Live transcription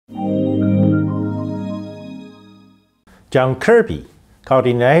John Kirby,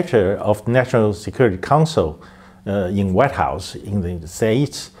 coordinator of National Security Council in White House in the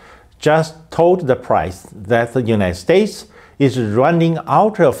States, just told the press that the United States is running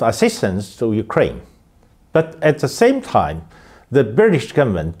out of assistance to Ukraine. But at the same time, the British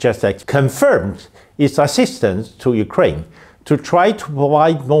government just confirmed its assistance to Ukraine to try to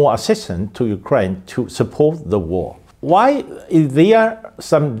provide more assistance to Ukraine to support the war. Why is there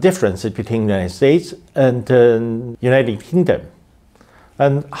some difference between the United States and the United Kingdom?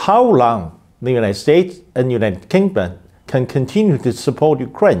 And how long the United States and United Kingdom can continue to support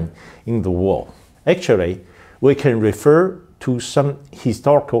Ukraine in the war? Actually, we can refer to some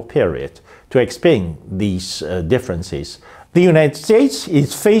historical period to explain these differences. The United States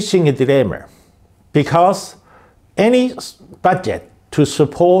is facing a dilemma because any budget to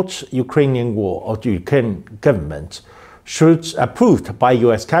support Ukrainian war or the Ukrainian government should be approved by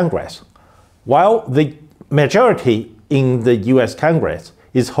US Congress, while the majority in the US Congress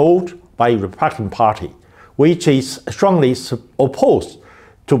is held by the Republican Party, which is strongly opposed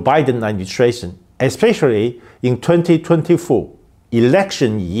to Biden administration, especially in 2024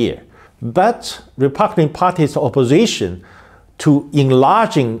 election year. But Republican Party's opposition to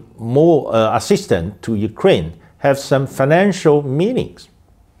enlarging more assistance to Ukraine have some financial meanings,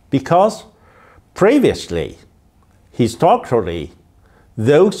 because previously, historically,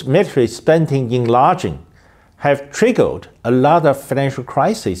 those military spending enlarging have triggered a lot of financial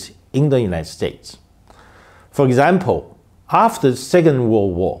crises in the United States. For example, after the Second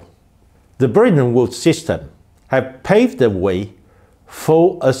World War, the Bretton Woods system have paved the way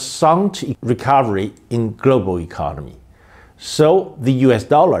for a sound recovery in global economy. So the US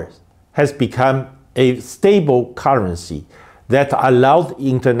dollar has become a stable currency that allows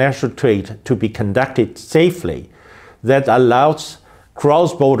international trade to be conducted safely, that allows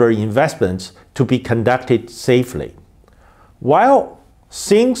cross-border investments to be conducted safely. While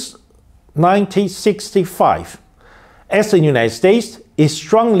since 1965, as the United States is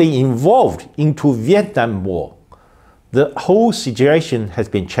strongly involved into Vietnam War, the whole situation has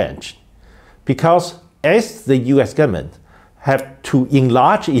been changed, because as the US government have to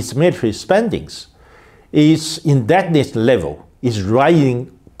enlarge its military spendings, its indebtedness level is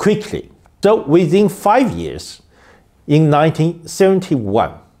rising quickly. So within 5 years, in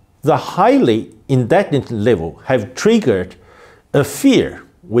 1971, the highly indebted level have triggered a fear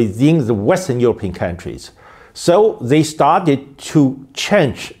within the Western European countries. So they started to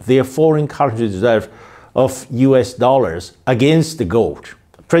change their foreign currency reserve of US dollars against the gold.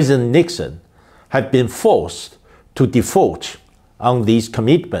 President Nixon had been forced to default on these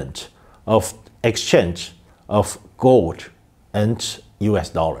commitments of exchange of gold and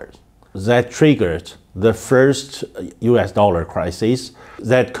US dollars. That triggered the first US dollar crisis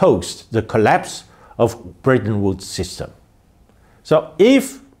that caused the collapse of Bretton Woods system. So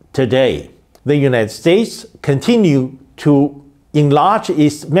if today the United States continue to enlarge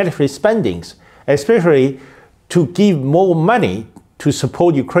its military spendings, especially to give more money to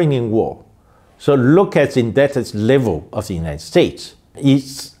support Ukrainian war, so look at the indebtedness level of the United States.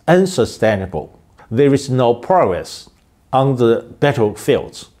 It's unsustainable. There is no progress on the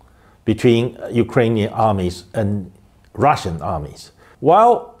battlefields between Ukrainian armies and Russian armies.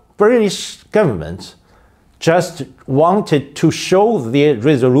 While British government just wanted to show their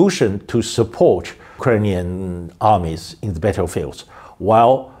resolution to support Ukrainian armies in the battlefields,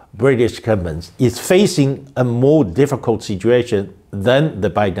 while British government is facing a more difficult situation than the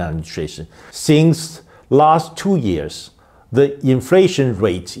Biden administration. Since last 2 years, the inflation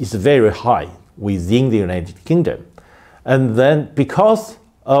rate is very high within the United Kingdom. And then because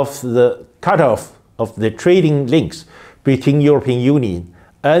of the cutoff of the trading links between European Union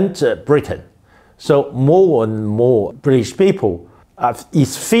and Britain, so more and more British people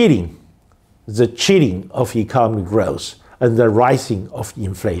is feeling the chilling of economic growth and the rising of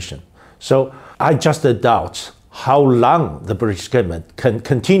inflation. So I just doubt how long the British government can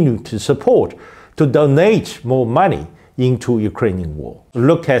continue to support, to donate more money into Ukrainian war.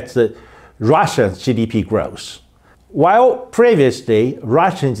 Look at the Russian GDP growth. While previously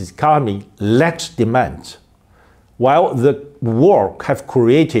Russia's economy lacked demand, while the war have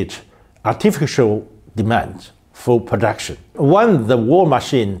created artificial demand for production. When the war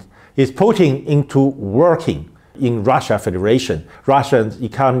machine is putting into working in Russia Federation, Russia's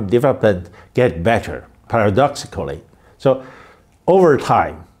economic development get better, paradoxically. So over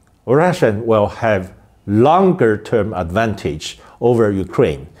time, Russia will have longer-term advantage over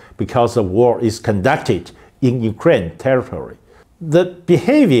Ukraine because the war is conducted in Ukraine territory. The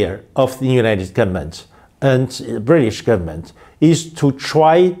behavior of the United government and British government is to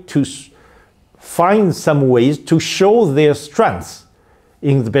try to find some ways to show their strength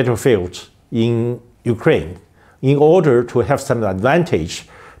in the battlefield in Ukraine in order to have some advantage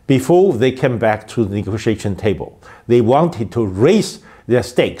before they came back to the negotiation table. They wanted to raise their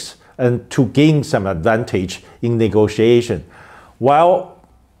stakes and to gain some advantage in negotiation, while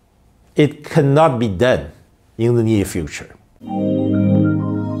it cannot be done in the near future.